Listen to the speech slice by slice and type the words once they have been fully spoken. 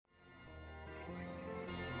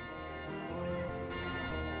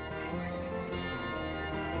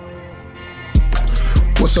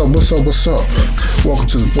What's up? What's up? What's up? Welcome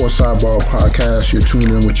to the Sports Sidebar Podcast. You're tuned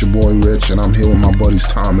in with your boy Rich, and I'm here with my buddies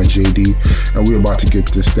Tom and JD, and we're about to get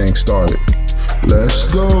this thing started.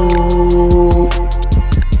 Let's go!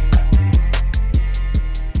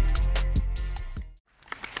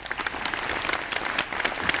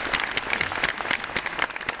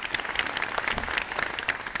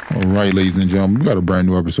 All right, ladies and gentlemen, we got a brand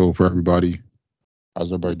new episode for everybody. How's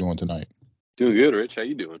everybody doing tonight? Doing good, Rich. How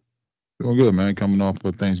you doing? Doing good, man. Coming off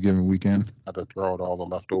of Thanksgiving weekend. Had to throw out all the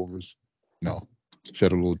leftovers.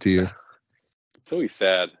 Shed a little tear. It's always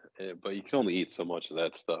sad, but you can only eat so much of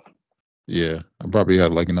that stuff. Yeah, I probably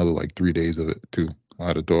had another 3 days of it too. I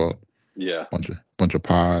had to throw out bunch of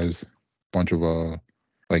pies, bunch of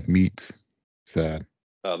meats. Sad.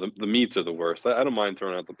 The meats are the worst. I don't mind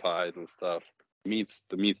throwing out the pies and stuff. The meats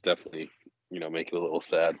definitely, make it a little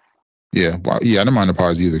sad. Yeah, I don't mind the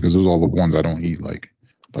pies either because those are all the ones I don't eat, like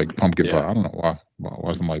pumpkin pie. I don't know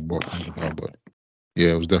why somebody bought pumpkin pie, but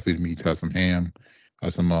yeah, it was definitely the meats. Had some ham,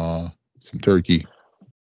 had some turkey.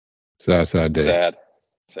 Sad day.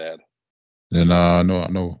 Sad. And I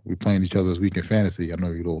know we're playing each other this week in fantasy. I know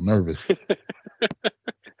you're a little nervous.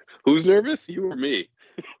 Who's nervous? You or me?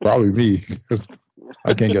 Probably me, because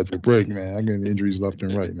I can't get to a break, man. I'm getting injuries left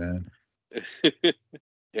and right, man. Yeah,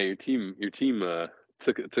 your team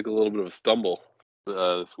took a little bit of a stumble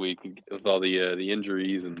this week with all the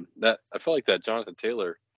injuries, and that I felt like that Jonathan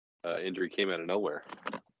Taylor injury came out of nowhere.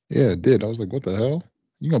 Yeah, it did. I was like, what the hell?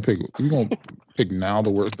 You gonna pick now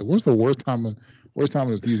what's the worst time of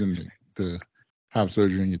the season to have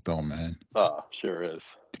surgery in your thumb, man? Oh, sure is.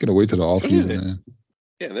 You gotta wait till the off season, man.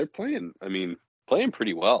 Yeah, they're playing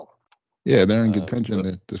pretty well. Yeah, they're in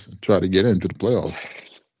contention to try to get into the playoffs.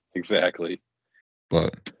 Exactly.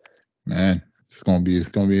 But man, it's gonna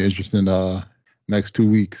be interesting next 2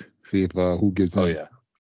 weeks. See if who gets in.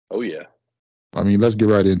 Oh yeah. I mean, let's get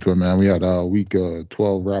right into it, man. We had week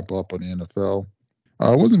 12 wrap up on the NFL.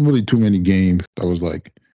 It wasn't really too many games that was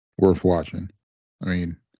worth watching. I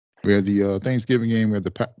mean, we had the Thanksgiving game. We had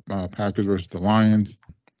the Packers versus the Lions.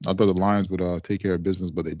 I thought the Lions would take care of business,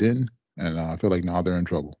 but they didn't, and I feel like now they're in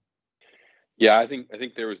trouble. Yeah, I think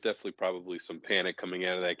there was definitely probably some panic coming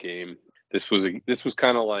out of that game. This was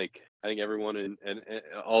kind of like, I think everyone and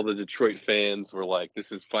all the Detroit fans were like,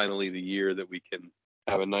 this is finally the year that we can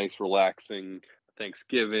have a nice relaxing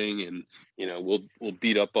Thanksgiving, and we'll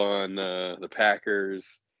beat up on the Packers,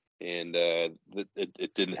 and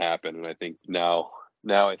it didn't happen. And I think now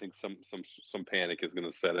I think some panic is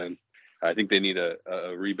going to set in. I think they need a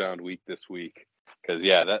rebound week this week, because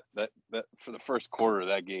that for the first quarter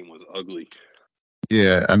that game was ugly.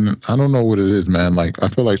 Yeah, and I don't know what it is, man. I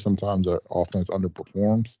feel like sometimes our offense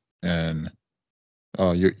underperforms, and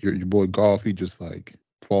your boy Goff, he just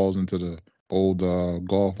falls into the old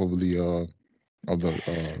Goff of the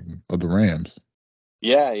Rams.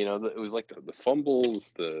 Yeah, it was like the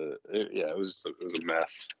fumbles. It was a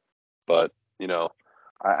mess. But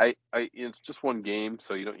I it's just one game,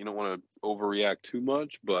 so you don't want to overreact too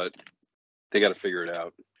much. But they got to figure it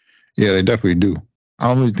out. Yeah, they definitely do. I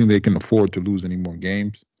don't really think they can afford to lose any more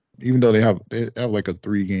games, even though they have a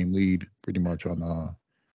 3-game lead pretty much on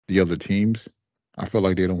the other teams. I feel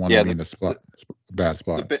like they don't want to be in a bad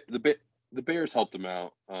spot. The Bears helped them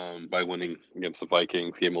out by winning against the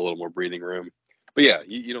Vikings, gave them a little more breathing room. But yeah,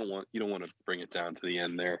 you don't want to bring it down to the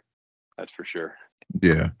end there. That's for sure.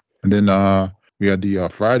 Yeah, and then we had the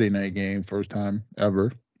Friday night game, first time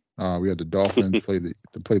ever. We had the Dolphins play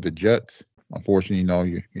the Jets. Unfortunately,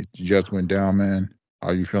 the Jets went down, man. How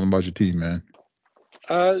are you feeling about your team, man?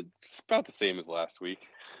 It's about the same as last week.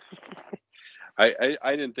 I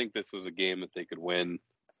didn't think this was a game that they could win.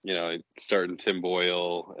 Starting Tim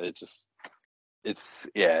Boyle, they're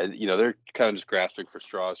kind of just grasping for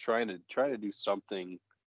straws, trying to do something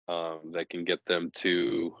that can get them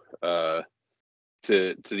to the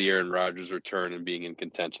Aaron Rodgers return and being in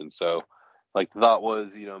contention. So, the thought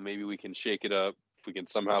was, maybe we can shake it up. If we can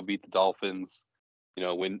somehow beat the Dolphins,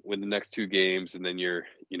 win the next 2 games, and then you're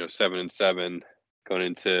 7-7 going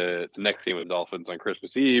into the next game with the Dolphins on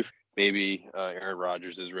Christmas Eve. Maybe Aaron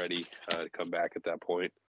Rodgers is ready to come back at that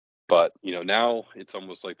point. But now it's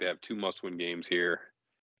almost like they have 2 must-win games here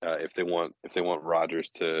if they want Rodgers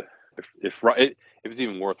to if it's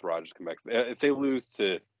even worth Rodgers to come back. If they lose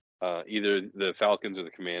to either the Falcons or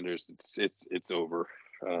the Commanders, it's over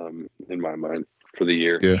in my mind for the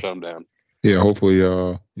year. Yeah. Shut them down. Yeah, hopefully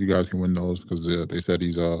you guys can win those, because they said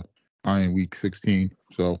he's eyeing week 16,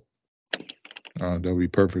 so that'll be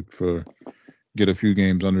perfect for get a few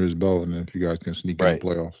games under his belt, and if you guys can sneak in the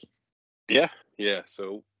playoffs. Yeah.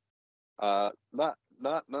 So not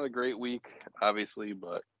a great week, obviously,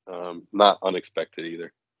 but Not unexpected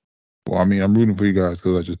either. Well, I mean, I'm rooting for you guys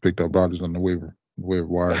because I just picked up Rodgers on the waiver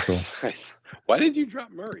wire. So, Why did you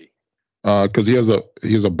drop Murray? Because he has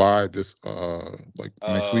a bye this like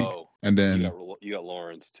next week, Oh, and you then got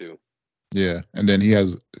Lawrence too. yeah, and then he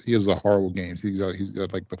has a horrible games. He's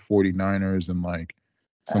got like the 49ers and like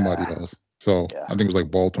somebody else. So Yeah. I think it was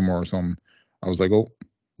like Baltimore or something. I was like, oh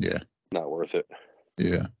yeah, Not worth it.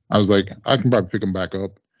 yeah. I was like, I can probably pick him back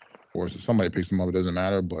up, or if somebody picks him up, it doesn't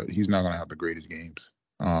matter. But he's not gonna have the greatest games.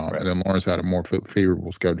 Right. And then Lawrence had a more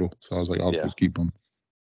favorable schedule, so I was like, I'll just keep him.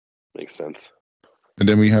 Makes sense. And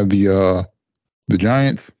then we have the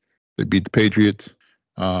Giants. They beat the Patriots.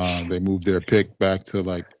 They moved their pick back to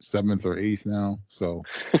like 7th or 8th now. So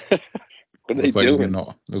what are they doing?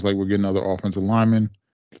 Looks like we're getting another offensive lineman.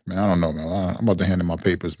 Man, I don't know, man. I'm about to hand in my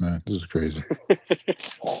papers, man. This is crazy.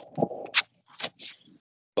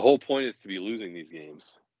 The whole point is to be losing these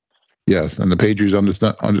games. Yes, and the Patriots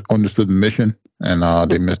understood the mission, and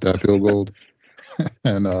they missed that field goal.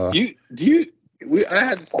 And I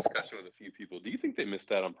had this discussion with a few people. Do you think they missed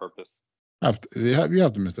that on purpose? You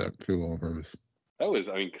have to miss that field goal on purpose. That was,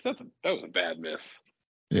 because that was a bad miss.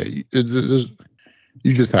 Yeah,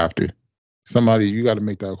 you just have to. Somebody, you got to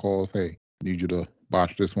make that call. Hey, I need you to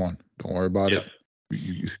botch this one. Don't worry about it.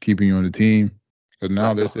 You keeping you on the team because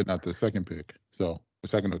now they're sitting at the second pick, so the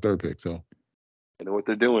second or third pick. So they know what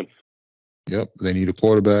they're doing. Yep, they need a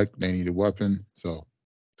quarterback. They need a weapon. So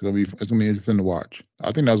it's gonna be interesting to watch.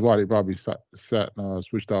 I think that's why they probably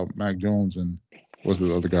switched out Mac Jones and what's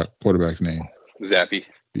the other guy quarterback's name? Zappy.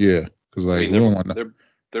 Yeah, because like we don't want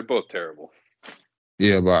they're both terrible.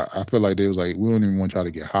 Yeah, but I feel like they was like we don't even want y'all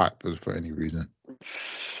to get hot for any reason.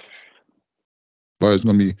 But it's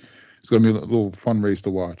gonna be a little fun race to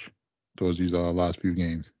watch towards these last few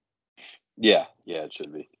games. Yeah, it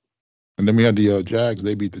should be. And then we had the Jags.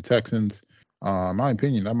 They beat the Texans. In my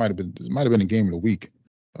opinion, that might have been a game of the week.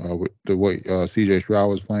 With the way C.J. Stroud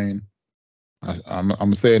was playing, I'm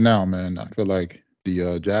gonna say it now, man. I feel like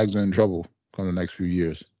the Jags are in trouble come the next few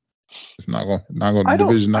years. It's not going. The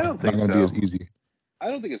division not going to be as easy. I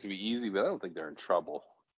don't think it's gonna be easy, but I don't think they're in trouble.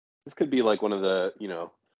 This could be like one of the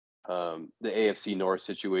the AFC North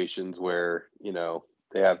situations where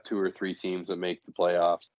they have 2 or 3 teams that make the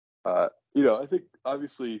playoffs. I think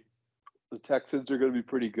obviously the Texans are going to be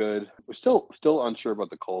pretty good. We're still unsure about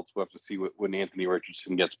the Colts. We'll have to see when Anthony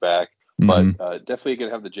Richardson gets back. Mm-hmm. But definitely going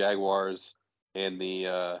to have the Jaguars and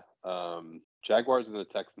the Jaguars and the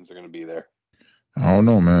Texans are going to be there. I don't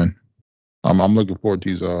know, man. I'm looking forward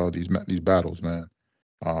to these battles, man.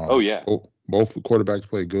 Oh yeah. Both quarterbacks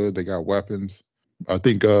play good. They got weapons. I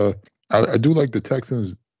think I do like the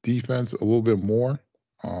Texans defense a little bit more,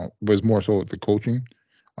 but it's more so the coaching.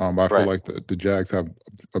 But I feel like the Jags have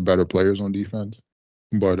better players on defense.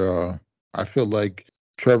 But I feel like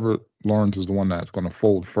Trevor Lawrence is the one that's going to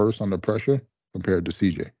fold first under pressure compared to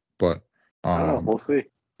CJ. But we'll see.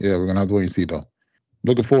 Yeah, we're gonna have to wait and see though.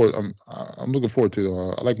 Looking forward. I'm looking forward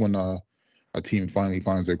to. I like when a team finally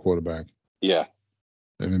finds their quarterback. Yeah.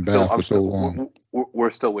 They've been bad for so long.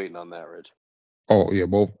 We're still waiting on that, Rich. Oh yeah,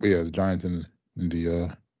 both the Giants and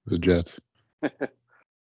the Jets.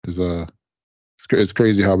 It's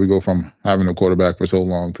crazy how we go from having a quarterback for so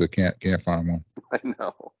long to can't find one. I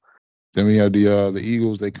know. Then we have the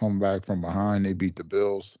Eagles. They come back from behind. They beat the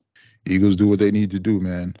Bills. Eagles do what they need to do,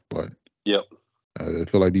 man. But yep. I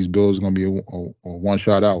feel like these Bills are gonna be a one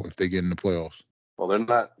shot out if they get in the playoffs. Well, they're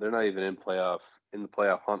not even in the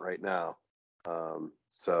playoff hunt right now.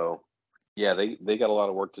 So yeah, they got a lot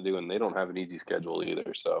of work to do, and they don't have an easy schedule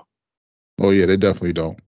either. So. Oh yeah, they definitely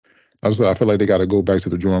don't. I feel like they got to go back to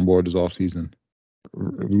the drawing board this offseason.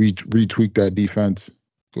 Retweak that defense.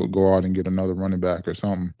 Go out and get another running back or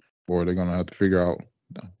something, or they're gonna have to figure out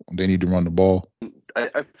they need to run the ball.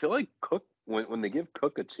 I feel like Cook when they give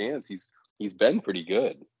Cook a chance, he's been pretty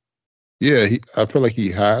good. Yeah, I feel like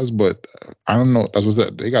he has, but I don't know. That's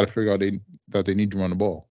what they got to figure out that they need to run the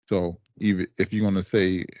ball. So even if you're gonna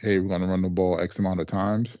say, hey, we're gonna run the ball X amount of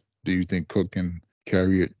times, do you think Cook can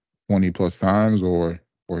carry it 20 plus times, or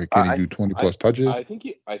can he do 20 plus touches? I think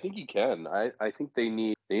he can. I think they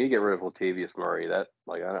need to get rid of Latavius Murray. That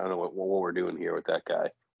I don't know what we're doing here with that guy.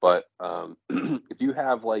 But if you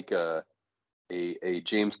have like a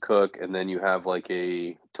James Cook and then you have like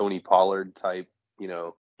a Tony Pollard type,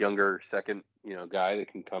 younger second, guy that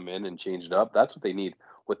can come in and change it up, that's what they need.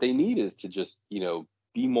 What they need is to just,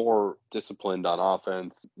 be more disciplined on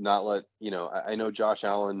offense, not let, I know Josh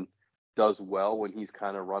Allen does well when he's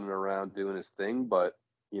kind of running around doing his thing, but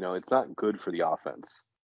it's not good for the offense.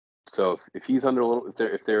 So if he's under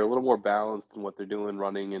if they're a little more balanced in what they're doing,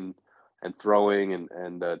 running and and throwing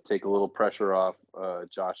and take a little pressure off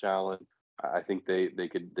Josh Allen, I think they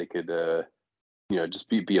could just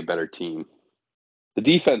be a better team. The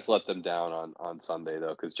defense let them down on Sunday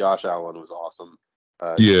though, because Josh Allen was awesome.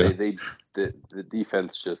 Yeah. The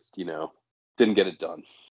defense just didn't get it done.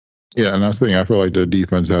 Yeah, and that's the thing. I feel like the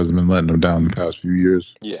defense hasn't been letting them down the past few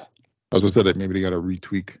years. Yeah. As I said, that maybe they got to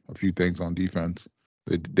retweak a few things on defense.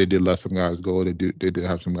 They did let some guys go. They did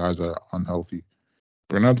have some guys that are unhealthy.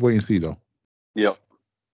 We're gonna have to wait and see though. Yep.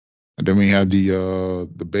 And then we had the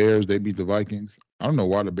Bears. They beat the Vikings. I don't know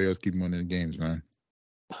why the Bears keep winning games, man.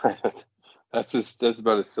 That's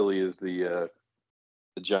about as silly as the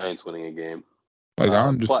Giants winning a game.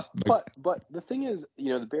 Like But the thing is,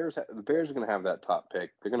 the Bears are going to have that top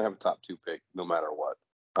pick. They're going to have a top 2 pick no matter what.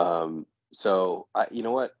 So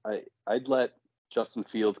I'd let Justin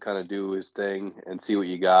Fields kind of do his thing and see what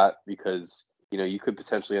you got, because you could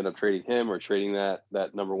potentially end up trading him or trading that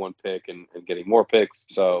number 1 pick and getting more picks.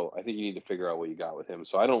 So I think you need to figure out what you got with him.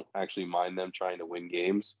 So I don't actually mind them trying to win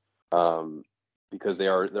games, because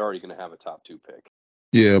they're already going to have a top 2 pick.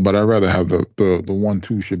 Yeah, but I'd rather have the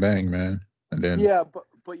 1-2 shebang, man. And then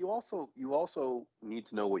but you also need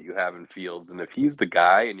to know what you have in Fields, and if he's the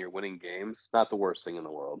guy and you're winning games, not the worst thing in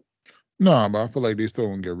the world. No, but I feel like they still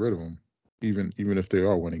won't get rid of him, even if they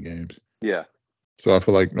are winning games. Yeah. So I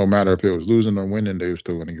feel like no matter if it was losing or winning, they were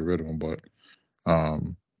still going to get rid of him. But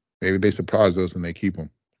maybe they surprise us and they keep him,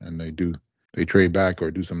 and they trade back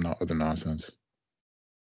or do some other nonsense.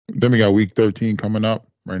 Then we got Week 13 coming up.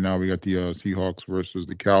 Right now we got the Seahawks versus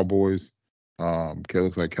the Cowboys. It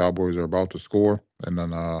looks like Cowboys are about to score, and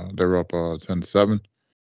then they're up 10-7.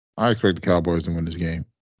 I expect the Cowboys to win this game.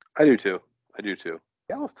 I do too.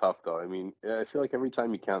 Seattle's tough though. I mean, I feel like every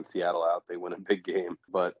time you count Seattle out, they win a big game.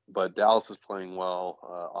 But Dallas is playing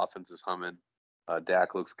well. Offense is humming.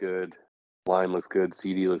 Dak looks good. Line looks good.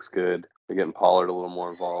 CD looks good. They're getting Pollard a little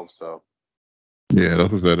more involved. So yeah,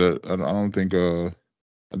 that's what I said. I don't think.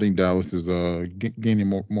 I think Dallas is gaining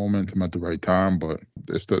more momentum at the right time, but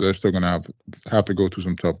they're still gonna have to go through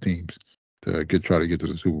some tough teams to try to get to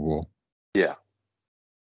the Super Bowl. Yeah.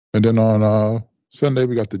 And then on Sunday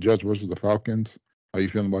we got the Jets versus the Falcons. How you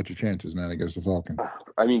feeling about your chances, man, against the Falcons?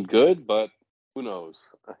 I mean, good, but who knows?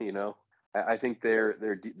 I think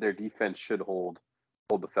their defense should hold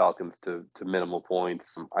the Falcons to minimal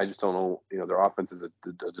points. I just don't know. Their offense is a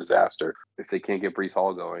disaster. If they can't get Breece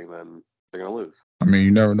Hall going, then they're gonna lose. I mean,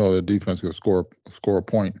 you never know. The defense could score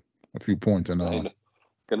a few points, and they're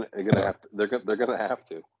gonna have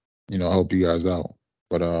to. Help you guys out.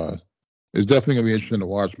 But it's definitely gonna be interesting to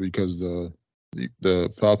watch, because the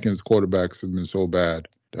Falcons quarterbacks have been so bad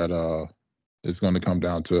that it's going to come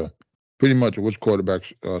down to pretty much which quarterback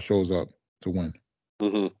shows up to win.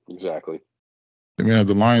 Mm-hmm, exactly. Then we have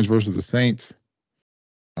the Lions versus the Saints.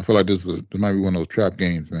 I feel like this might be one of those trap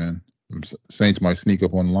games, man. The Saints might sneak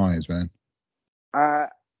up on the Lions, man.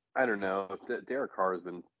 I don't know. Derek Carr has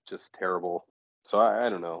been just terrible. So I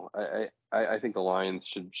don't know. I think the Lions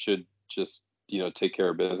should just take care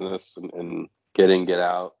of business and get in, get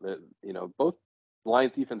out. Both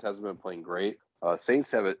Lions defense hasn't been playing great.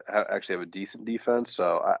 Saints actually have a decent defense.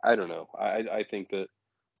 So I don't know. I think that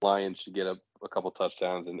Lions should get a couple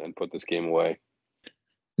touchdowns and put this game away.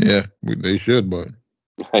 Yeah, they should, but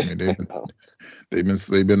I mean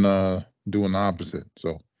they've been doing the opposite.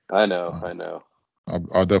 So I know.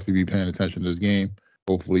 I'll definitely be paying attention to this game.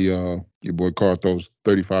 Hopefully, your boy Carr throws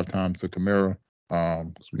 35 times to Kamara,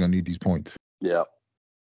 because we're gonna need these points. Yeah.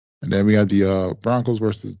 And then we had the Broncos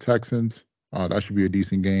versus the Texans. That should be a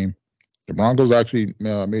decent game. The Broncos actually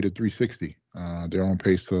made it 360. They're on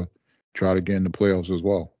pace to try to get in the playoffs as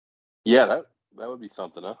well. Yeah, that would be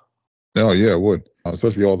something, huh? Oh, yeah, it would.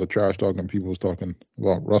 Especially all the trash talking people was talking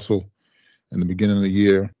about Russell in the beginning of the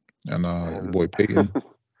year, and your boy Peyton.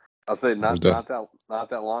 I'll say not that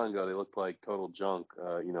long ago they looked like total junk.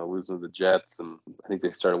 Losing to the Jets, and I think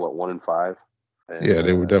they started 1-5. And, yeah,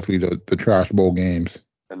 they were definitely the trash bowl games.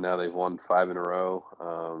 And now they've won 5 in a row.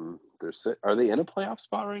 Are they in a playoff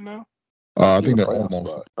spot right now? I think they're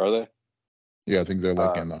almost. Spot. Are they? Yeah, I think they're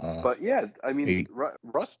like in. But yeah, I mean, 8.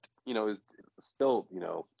 Rust, is still,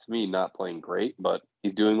 to me, not playing great, but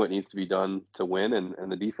he's doing what needs to be done to win,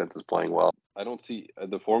 and the defense is playing well. I don't see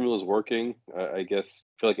the formula is working. I guess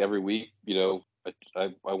I feel like every week, I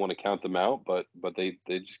want to count them out, but they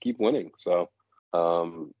just keep winning. So,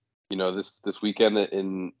 this weekend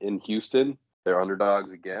in Houston, they're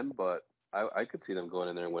underdogs again, but I could see them going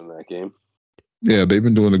in there and winning that game. Yeah, they've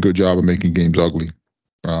been doing a good job of making games ugly.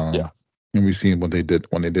 Yeah. And we've seen what they did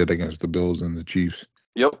against the Bills and the Chiefs.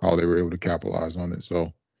 Yep. How they were able to capitalize on it.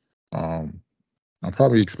 So I'm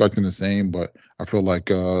probably expecting the same, but I feel like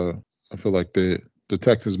I feel like the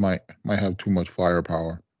Texans might have too much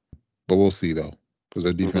firepower, but we'll see though, because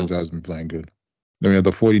their defense has been playing good. Then we have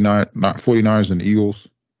the 49ers and Eagles,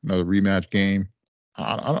 another rematch game.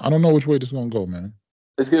 I don't know which way this is gonna go, man.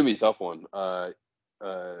 It's going to be a tough one.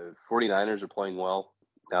 49ers are playing well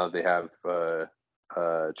now that they have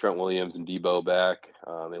Trent Williams and Debo back.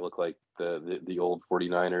 They look like the old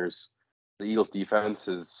 49ers. The Eagles defense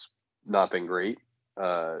has not been great.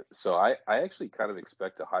 So I actually kind of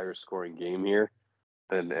expect a higher scoring game here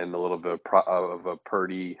and a little bit of a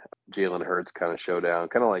Purdy, Jalen Hurts kind of showdown,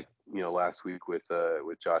 kind of like, last week with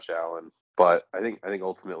Josh Allen. But I think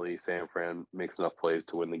ultimately San Fran makes enough plays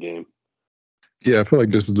to win the game. Yeah, I feel like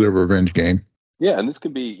this is their revenge game. Yeah, and this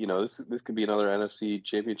could be, this could be another NFC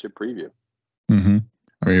Championship preview. Mm-hmm.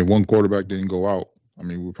 I mean, if one quarterback didn't go out, I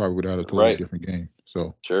mean, we probably would have had a totally different game.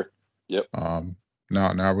 So sure, yep. Now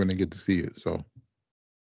we're gonna get to see it. So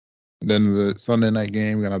then the Sunday night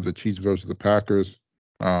game, we're gonna have the Chiefs versus the Packers.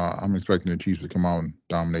 I'm expecting the Chiefs to come out and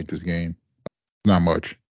dominate this game. Not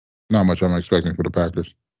much I'm expecting for the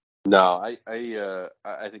Packers. No, I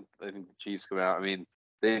think the Chiefs come out. I mean,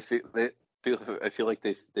 I feel like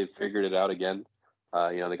they've figured it out again.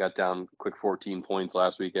 They got down quick 14 points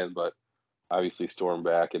last weekend, but obviously stormed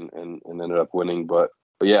back and ended up winning. But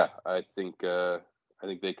yeah, I think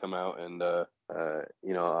they come out and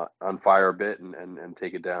on fire a bit and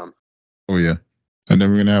take it down. Oh yeah, and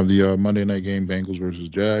then we're gonna have the Monday night game, Bengals versus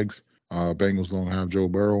Jags. Bengals don't have Joe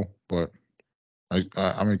Burrow, but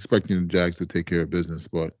I'm expecting the Jags to take care of business,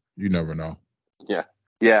 but you never know.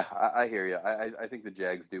 Yeah, I hear you. I think the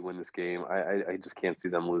Jags do win this game. I just can't see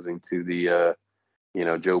them losing to the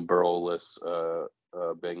Joe Burrow-less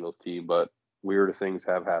Bengals team, but weirder things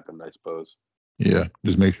have happened, I suppose. Yeah,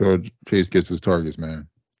 just make sure Chase gets his targets, man.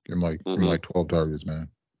 Give him like 12 targets, man.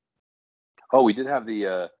 Oh, we did have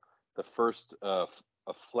the first a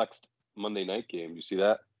flexed Monday night game. You see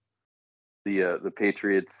that? The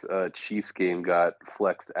Patriots Chiefs game got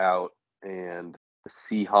flexed out, and the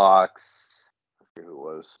Seahawks. I forget who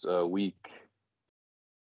it was. Week.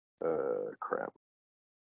 Crap.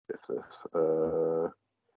 If this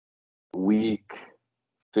week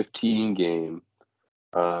 15 game.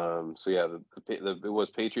 So yeah, it was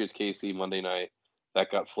Patriots KC Monday night. That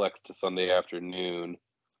got flexed to Sunday afternoon,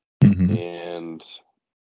 and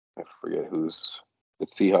I forget who's.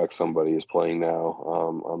 It's Seahawks. Somebody is playing now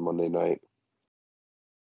on Monday night.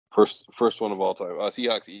 First one of all time.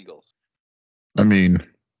 Seahawks Eagles. I mean,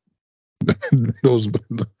 those that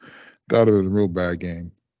would have been a real bad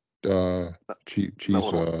game. Chiefs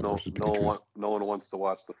versus Patriots. No one wants to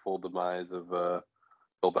watch the full demise of Bill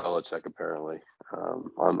Belichick apparently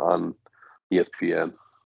on ESPN.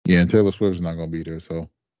 Yeah, and Taylor Swift's not gonna be there, so.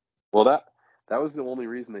 Well, that was the only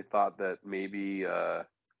reason they thought that maybe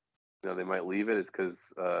they might leave it. It's because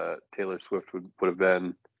Taylor Swift would have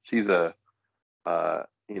been. She's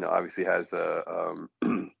obviously has a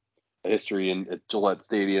history at Gillette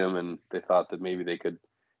Stadium, and they thought that maybe they could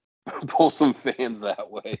pull some fans that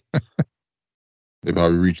way. They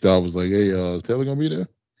probably reached out, was like, "Hey, is Taylor gonna be there?"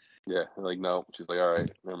 Yeah, like no. She's like, "All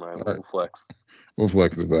right, never mind. We'll flex. We'll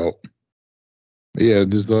flex it out." But yeah,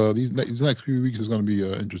 there's these next few weeks is gonna be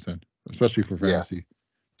interesting, especially for fantasy. Yeah.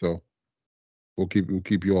 So we'll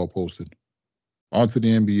keep you all posted. On to the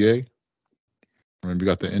NBA. I mean, we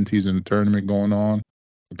got the in-season tournament going on.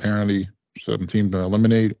 Apparently, certain teams are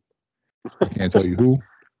eliminated. I can't tell you who.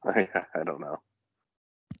 I don't know.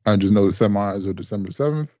 I just know the semis are December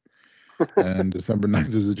 7th, and December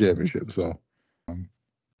 9th is the championship. So,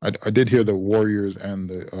 I did hear the Warriors and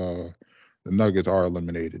the Nuggets are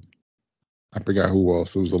eliminated. I forgot who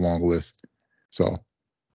else. It was a long list. So,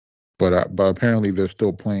 but apparently they're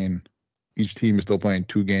still playing. Each team is still playing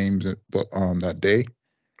 2 games that day,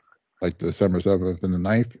 like December 7th and the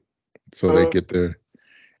 9th. So they get their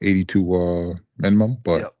 82 minimum.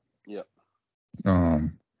 But yep.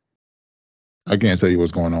 I can't tell you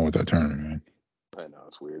what's going on with that tournament, man. I know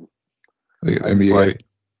it's weird. NBA.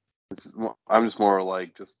 I'm just more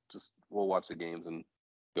like just we'll watch the games and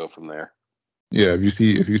go from there. Yeah, if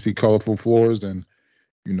you see colorful floors, then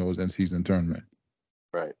you know it's in-season tournament.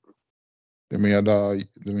 Right. Then we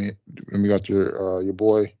got your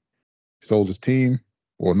boy sold his team,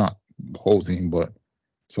 well, not the whole team, but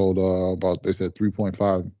sold about, they said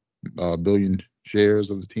 3.5 billion shares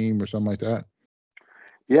of the team or something like that.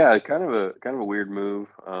 Yeah, kind of a weird move.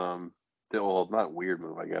 Well, not a weird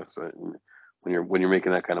move, I guess. When you're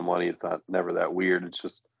making that kind of money, it's never that weird. It's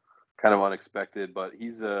just kind of unexpected. But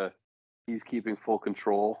he's keeping full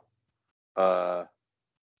control of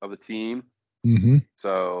the team. Mm-hmm.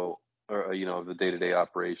 So, of the day-to-day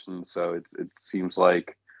operations. So it seems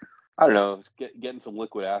like I don't know, getting some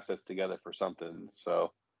liquid assets together for something.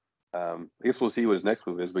 So I guess we'll see what his next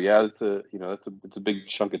move is. But yeah, it's a big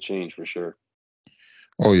chunk of change for sure.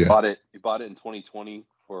 Oh yeah, He bought it in 2020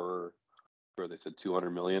 for they said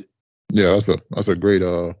 200 million. yeah. That's a great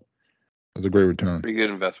return. Pretty good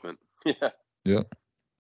investment. Yeah. Yeah.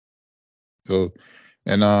 So,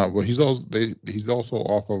 and well, he's also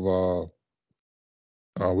off of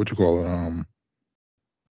what you call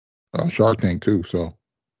it, Shark Tank too. So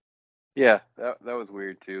Yeah, that was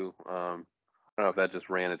weird too. I don't know if that just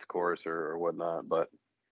ran its course or whatnot, but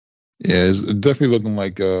yeah, it's definitely looking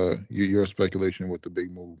like your speculation with the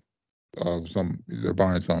big move. They're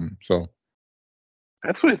buying something. So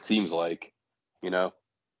that's what it seems like, you know.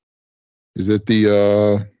 is it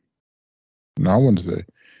the no, I wouldn't say.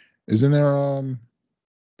 Isn't there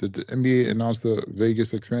did the NBA announce the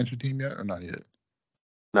Vegas expansion team yet or not yet?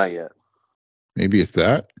 Not yet. Maybe it's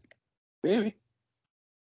that. Maybe.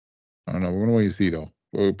 I don't know. We're gonna wait and see though.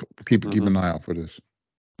 We'll keep Hmm. an eye out for this.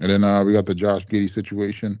 And then we got the Josh Giddey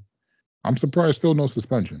situation. I'm surprised still no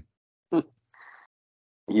suspension.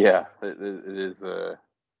 Yeah, it is.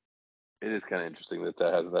 It is kind of interesting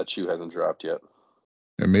that shoe hasn't dropped yet.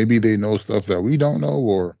 And maybe they know stuff that we don't know,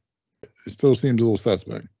 or it still seems a little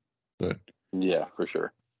suspect. But Yeah, for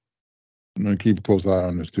sure. I'm gonna keep a close eye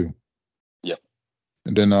on this too. Yep.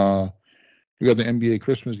 And then we got the NBA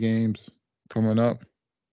Christmas games coming up.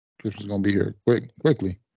 Christmas is gonna be here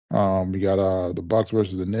quickly. We got the Bucks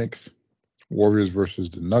versus the Knicks, Warriors versus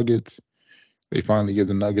the Nuggets. They finally give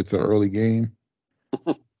the Nuggets an early game.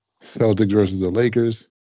 Celtics versus the Lakers.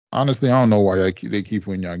 Honestly, I don't know why they keep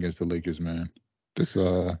winning against the Lakers, man. This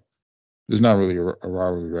not really a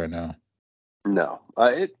rivalry right now. No,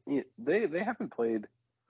 they haven't played.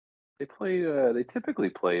 They typically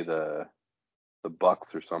play the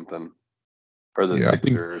Bucks or something, or the Yeah,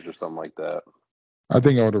 Sixers or something like that. I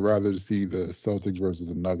think I would have rather see the Celtics versus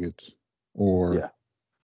the Nuggets, or Yeah.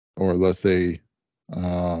 let's say,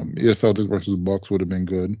 yeah, Celtics versus the Bucks would have been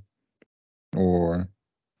good, or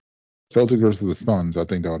Celtics versus the Suns. I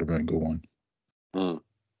think that would have been a good one. Mm.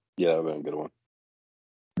 Yeah, that would have been a good one.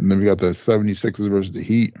 And then we got the 76ers versus the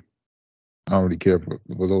Heat. I don't really care for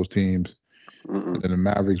those teams. And Mm-mm. then the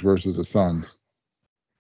Mavericks versus the Suns.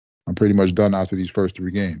 I'm pretty much done after these first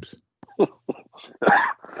three games.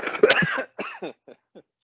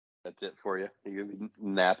 That's it for you. You're gonna be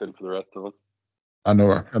napping for the rest of them. I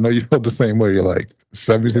know you felt the same way. You're like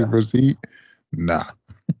 76 Yeah. versus Heat. Nah.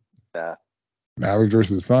 Nah. Mavericks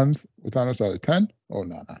versus the Suns. What time is that? At 10? Oh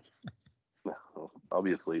no, no. No, I'll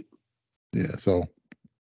be asleep. Yeah. So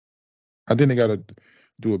I think they got to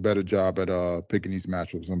do a better job at picking these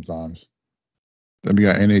matchups sometimes. Then we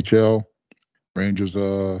got NHL. Rangers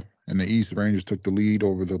in the East. Rangers took the lead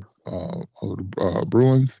over the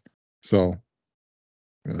Bruins. So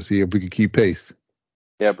we'll see if we can keep pace.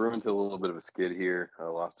 Yeah, Bruins had a little bit of a skid here.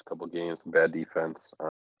 Lost a couple games, some bad defense.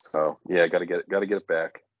 So yeah, got to get it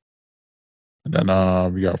back. And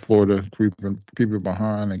then we got Florida creeping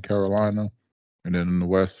behind, and Carolina. And then in the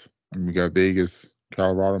West, we got Vegas.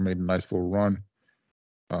 Colorado made a nice little run.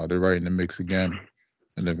 They're right in the mix again.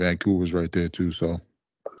 And then Vancouver's right there too. So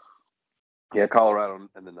Yeah, Colorado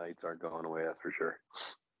and the Knights aren't going away. That's for sure.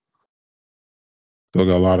 still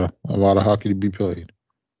got a lot of hockey to be played.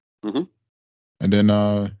 Mm-hmm. And then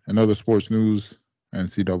in other sports news,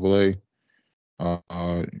 NCAA.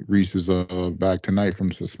 Reese is back tonight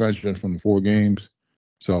from suspension from the 4 games.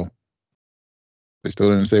 So they still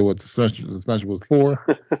didn't say what the suspension was for,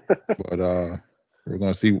 but we're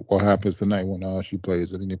gonna see what happens tonight when she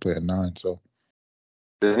plays. I think they play at 9. So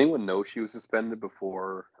Did anyone know she was suspended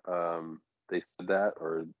before they said that,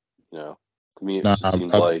 or to me it nah, just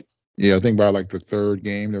seemed like yeah, I think by like the 3rd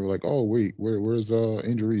game they were like, oh wait, where's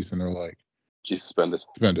injuries? And they're like, she's suspended.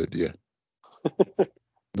 suspended. Yeah, they're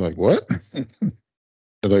like what?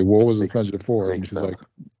 They're like, what was the Makes suspension for? And makes she's sense. like,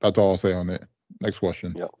 that's all I'll say on it. Next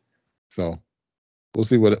question. Yep. So we'll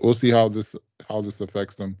see how this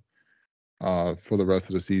affects them for the rest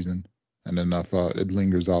of the season, and then if it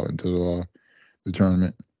lingers out into the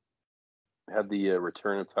tournament. Had the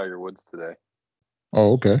return of Tiger Woods today.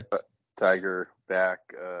 Oh, okay. Tiger back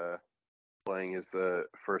playing his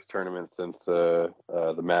first tournament since the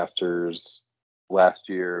Masters last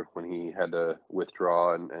year when he had to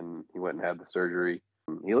withdraw and he went and had the surgery.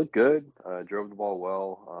 He looked good, drove the ball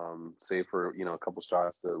well, save for a couple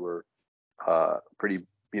shots that were pretty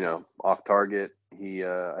off target.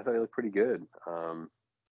 I thought he looked pretty good.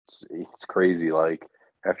 It's crazy, like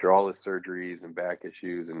after all his surgeries and back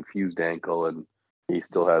issues and fused ankle, and he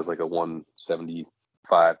still has like a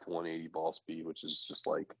 175 to 180 ball speed, which is just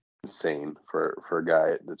like insane for a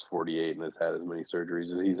guy that's 48 and has had as many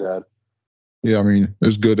surgeries as he's had. Yeah, I mean,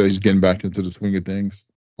 it's good that he's getting back into the swing of things.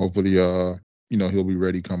 Hopefully, he'll be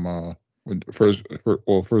ready come when first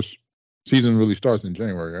season really starts in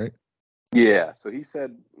January, right? Yeah. So he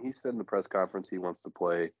said in the press conference he wants to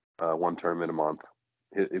play one tournament a month.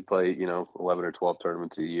 He'd play 11 or 12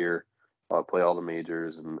 tournaments a year. Play all the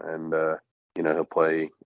majors and he'll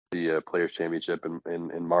play the Players Championship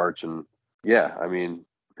in March. And yeah, I mean,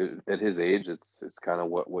 at his age, it's kind of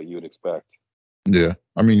what you would expect. Yeah,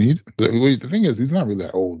 I mean, the thing is, he's not really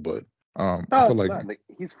that old, but I feel like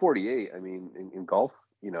He's 48. I mean, in golf,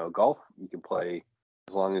 golf you can play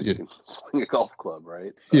as long as yeah, you can swing a golf club,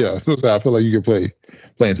 right? So, yeah. So I feel like you could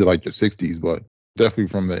play into like your 60s, but definitely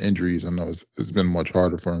from the injuries, I know it's been much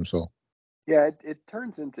harder for him. So yeah, it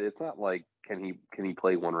turns into, it's not like can he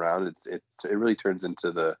play one round. It really turns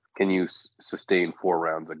into the can you sustain 4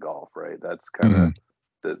 rounds of golf, right? That's kind of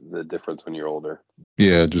the difference when you're older.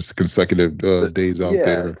 yeah, just consecutive days out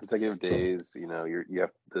there. Consecutive So days. You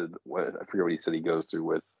have I forget what he said he goes through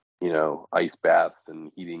with ice baths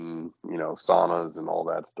and heating, saunas and all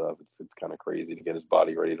that stuff. It's kind of crazy to get his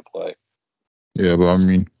body ready to play. yeah, but I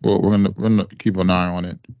mean, well, we're gonna keep an eye on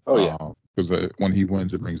it. Oh yeah, because when he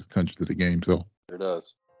wins, it brings attention to the game. So it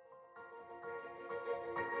does.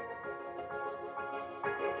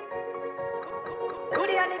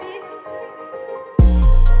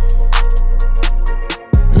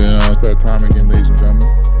 and then it's that time again, ladies and gentlemen.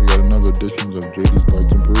 We got another edition of JD's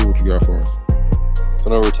Bites and Brew. What you got for us? So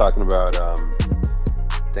now we're talking about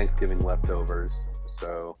Thanksgiving leftovers.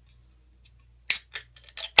 So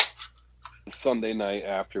Sunday night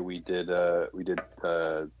after we did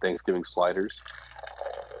Thanksgiving sliders.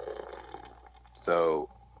 So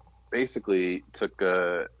basically took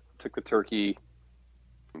the turkey,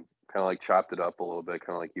 kind of like chopped it up a little bit,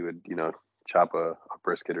 kind of like you would chop a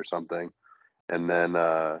brisket or something, and then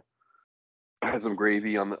had some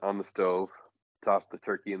gravy on the stove. Tossed the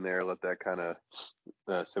turkey in there, let that kind of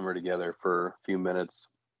simmer together for a few minutes.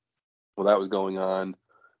 While that was going on,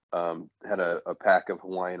 had a pack of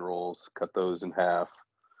Hawaiian rolls, cut those in half.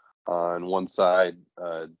 On one side,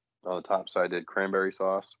 on the top side, did cranberry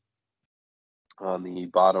sauce. On the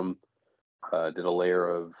bottom, did a layer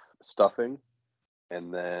of stuffing,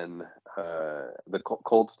 and then the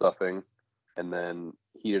cold stuffing, and then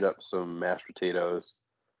heated up some mashed potatoes.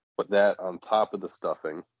 Put that on top of the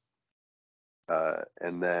stuffing.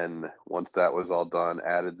 And then once that was all done,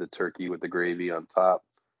 added the turkey with the gravy on top,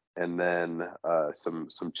 and then some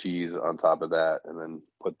cheese on top of that, and then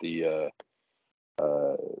put the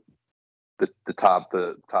top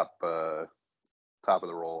of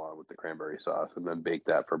the roll on with the cranberry sauce, and then bake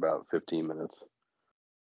that for about 15 minutes.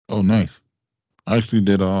 Oh, nice. I actually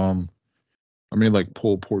did. I made like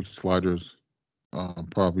pulled pork sliders.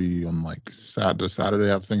 Probably on like the Saturday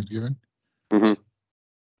after Thanksgiving. Mm-hmm.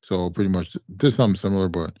 So pretty much did something similar,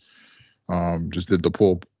 but just did the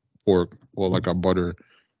pulled pork. Well, like I butter.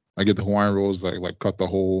 I get the Hawaiian rolls, like cut the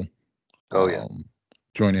whole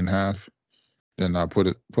joint in half. Then I put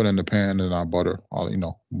in the pan, and I butter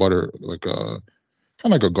butter like kind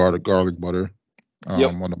of like a garlic butter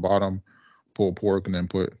on the bottom, pulled pork, and then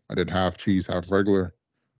I did half cheese, half regular,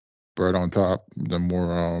 bread on top, then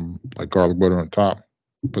more like garlic butter on top.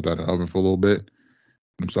 Put that in the oven for a little bit.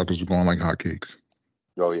 Them suckers were going like hotcakes.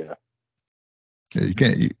 Oh yeah. Yeah, you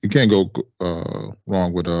can't go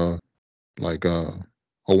wrong with like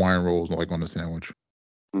Hawaiian rolls like on the sandwich.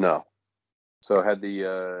 No. So I had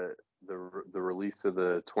the release of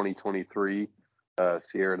the 2023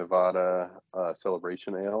 Sierra Nevada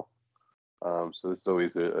Celebration Ale. So this is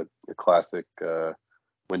always a classic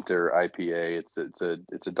winter IPA.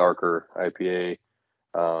 It's a darker IPA,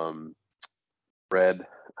 red.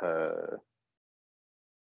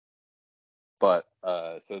 But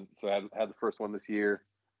so I had the first one this year.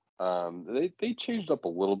 They changed up a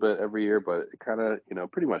little bit every year, but it kind of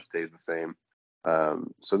pretty much stays the same.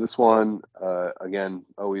 So this one again,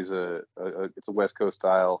 always it's a West Coast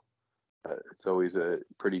style. It's always a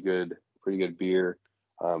pretty good beer.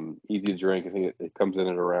 Easy to drink. I think it comes in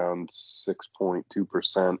at around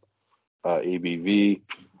 6.2% ABV.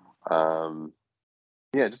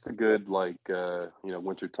 Yeah, just a good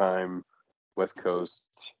wintertime West Coast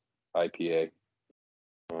IPA.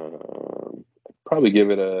 Probably give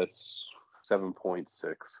it a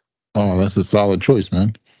 7.6. Oh, that's a solid choice,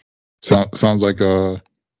 man. Sounds like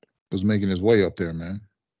was making his way up there, man.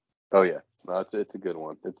 Oh yeah, no, it's a good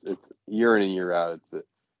one. It's year in and year out. It's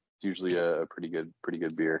usually a pretty good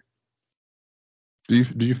beer. Do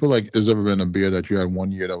you feel like there's ever been a beer that you had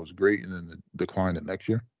one year that was great and then declined the next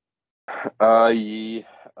year? Yeah.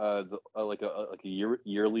 like a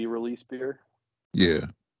yearly release beer. Yeah.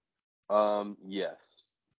 Yes.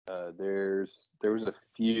 There was a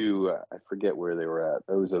few. I forget where they were at.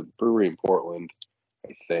 There was a brewery in Portland,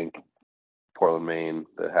 I think, Portland, Maine,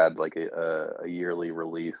 that had like a yearly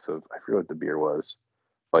release of, I forget what the beer was,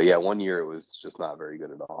 but yeah, one year it was just not very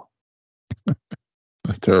good at all.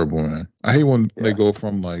 That's terrible, man. I hate when they Yeah. go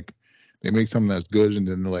from like they make something that's good and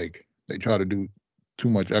then like they try to do too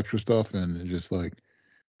much extra stuff and it just like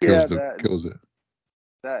Yeah, kills it.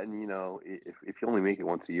 and if you only make it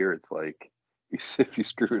once a year, it's like if you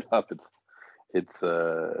screw it up, it's what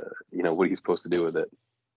are you supposed to do with it?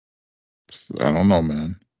 I don't know,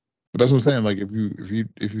 man. But that's what I'm saying. Like if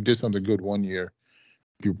you did something good one year,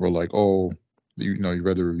 people are like, oh, you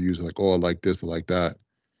read the reviews like, oh, I like this, I like that,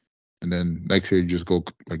 and then next year you just go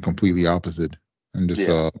like completely opposite and just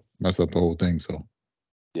Yeah. mess up the whole thing. So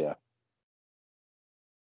Yeah.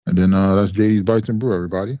 and then that's JD's Bites and Brew,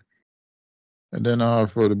 everybody. And then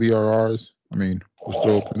for the BRRs, I mean, we're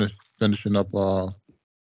still finishing up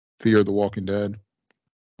Fear the Walking Dead.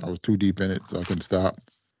 I was too deep in it, so I couldn't stop.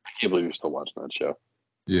 I can't believe you're still watching that show.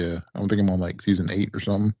 Yeah, I don't think I'm on like season 8 or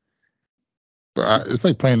something. But it's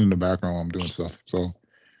like playing in the background while I'm doing stuff. So,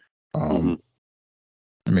 Mm-hmm.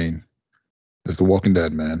 I mean, it's The Walking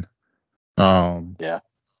Dead, man. Yeah.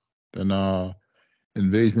 Then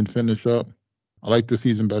Invasion finish up. I like the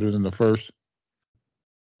season better than the first.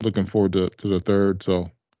 Looking forward to the third. So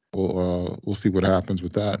we'll see what happens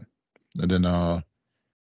with that. And then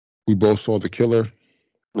we both saw The Killer.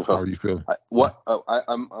 How are you feeling?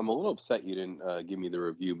 I'm a little upset you didn't give me the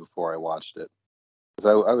review before I watched it, because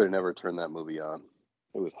I would have never turned that movie on.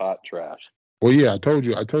 It was hot trash. Well, yeah, I told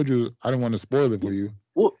you I didn't want to spoil it for you.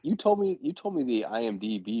 Well, you told me the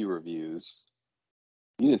IMDb reviews.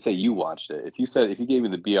 You didn't say you watched it. If you gave me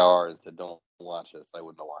the BR and said don't watch this, I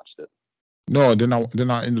wouldn't have watched it. No, then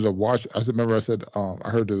I ended up watching. I said I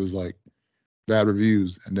heard there was like bad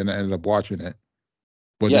reviews, and then I ended up watching it.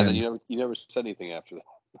 But yeah, then you never said anything after that.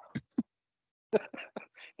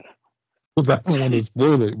 because I don't want to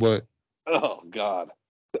spoil it, but Oh God,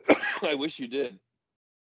 I wish you did.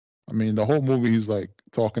 I mean the whole movie he's like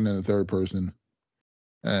talking in the third person,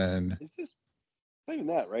 and It's just not even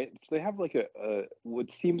that, right? So they have like a what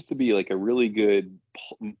seems to be like a really good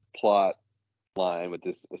plot line with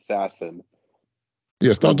this assassin.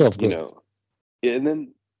 yeah, it starts off good. And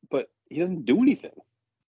then but he doesn't do anything.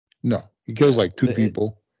 No, he kills like 2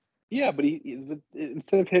 people. Yeah, but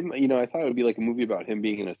instead of him, I thought it would be like a movie about him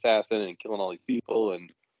being an assassin and killing all these people, and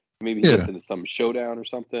maybe he gets into some showdown or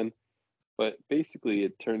something. But basically,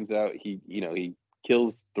 it turns out he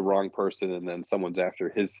kills the wrong person, and then someone's after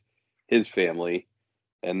his family,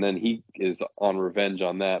 and then he is on revenge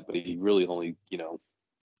on that. But he really only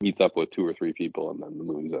meets up with 2 or 3 people, and then the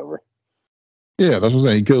movie's over. Yeah, that's what I'm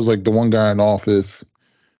saying. He kills like the one guy in the office,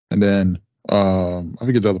 and then I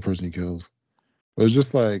forget the other person he kills. It was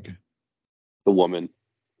just like The woman.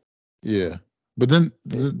 yeah, but then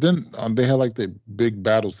they had like the big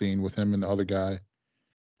battle scene with him and the other guy,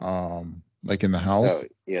 like in the house. Oh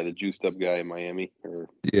yeah, the juiced up guy in Miami.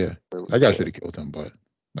 Yeah, that guy should have killed him, but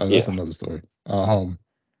that's another story.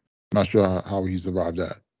 Not sure how he survived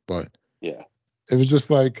that, but yeah, it was just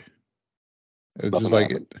like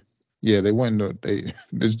yeah, they they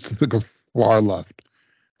just took a far left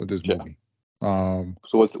with this movie.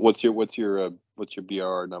 So what's your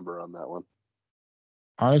BRR number on that one?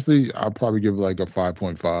 Honestly, I'll probably give it like a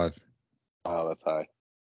 5.5. Oh, that's high.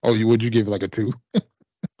 Oh, would you give it like a 2?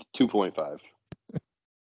 2.5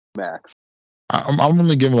 max. I'm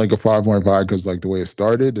only giving like a 5.5 because like the way it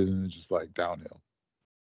started and it's just like downhill.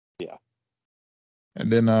 Yeah.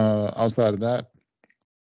 And then outside of that,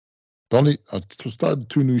 started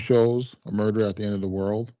 2 new shows: A Murder at the End of the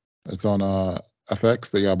World. It's on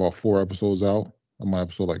FX. They got about 4 episodes out. I'm on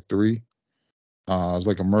episode like 3. It's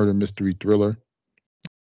like a murder mystery thriller.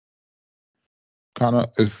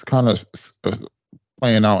 It's kind of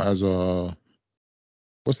playing out as a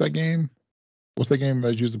what's that game? What's that game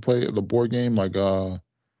that you used to play? The board game, like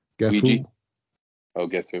Guess Ouija? Who? Oh,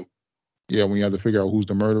 Guess Who? Yeah, when you have to figure out who's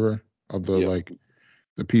the murderer of the like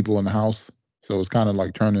the people in the house. So it's kind of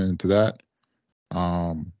like turning into that.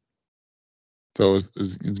 So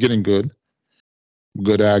it's getting good.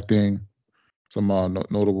 Good acting. Some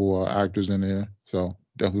notable actors in there. So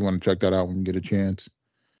definitely want to check that out when you get a chance.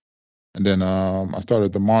 And then I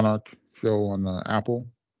started the Monarch show on Apple.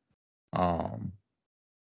 I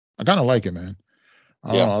kind of like it, man.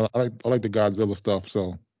 I don't know. I like the Godzilla stuff.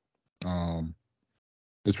 So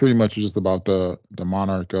it's pretty much just about the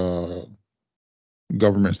Monarch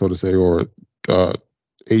government, so to say, or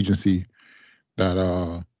agency that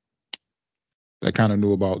that kind of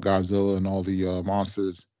knew about Godzilla and all the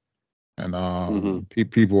monsters, and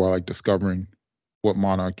people are like discovering what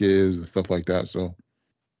Monarch is and stuff like that. So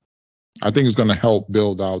I think it's going to help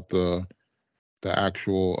build out the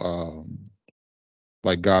actual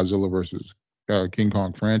like Godzilla versus King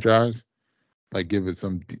Kong franchise, like give it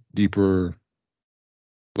some deeper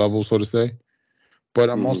level, so to say. But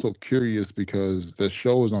I'm also curious because the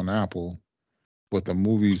show is on Apple, but the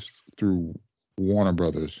movie's through Warner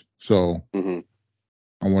Brothers. So I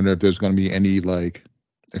wonder if there's going to be any like,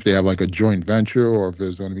 if they have like a joint venture, or if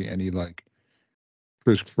there's going to be any like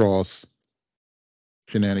crisscross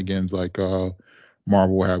shenanigans like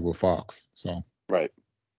Marvel had with Fox. So right.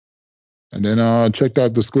 And then checked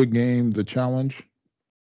out the Squid Game, the challenge.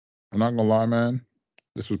 I'm not gonna lie, man,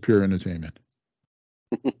 this was pure entertainment.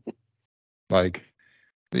 Like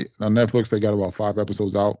on Netflix, they got about 5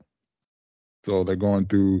 episodes out, so they're going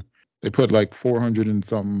through. They put like 400 and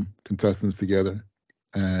something contestants together,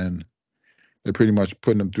 and they're pretty much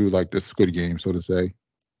putting them through like the Squid Game, so to say.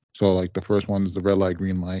 So like the first one is the red light,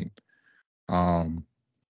 green light. And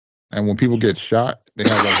when people get shot, they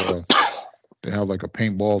have like a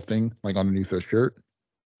paintball thing like underneath their shirt,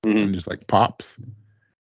 and just like pops.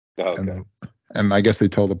 Okay. And I guess they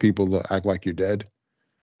tell the people to act like you're dead.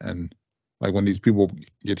 And like when these people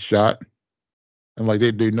get shot, and like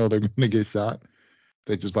they know they're gonna get shot,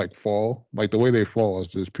 they just like fall. Like the way they fall is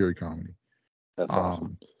just pure comedy. That's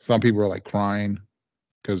awesome. Some people are like crying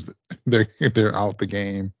because they're out the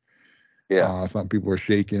game. Yeah. Some people are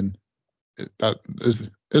shaking.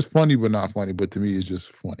 It's funny but not funny. But to me, it's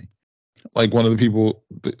just funny. Like one of the people,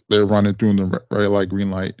 they're running through the red light, green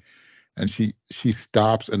light, and she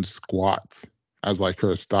stops and squats as like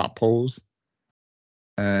her stop pose,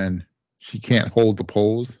 and she can't hold the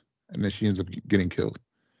pose, and then she ends up getting killed.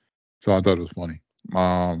 So I thought it was funny.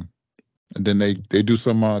 And then they do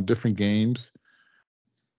some different games,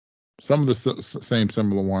 some of the same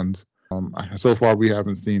similar ones. So far we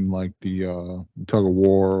haven't seen like the tug of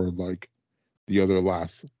war or like the other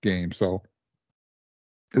last game. So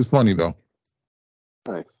it's funny though.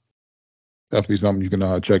 Nice. Definitely something you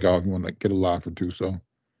can check out if you want to get a laugh or two. So.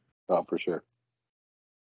 Oh, for sure.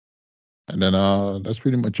 And then that's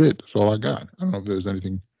pretty much it. That's all I got. I don't know if there's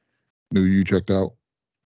anything new you checked out.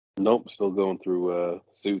 Nope. Still going through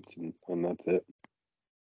Suits, and that's it.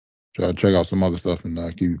 Try to check out some other stuff and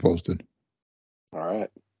keep you posted. All right.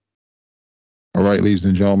 All right, ladies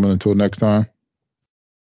and gentlemen. Until next time.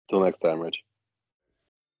 Till next time, Rich.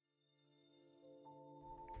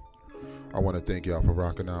 I want to thank y'all for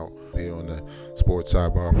rocking out here on the Sports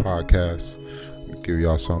Sidebar podcast. Give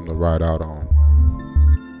y'all something to ride out on.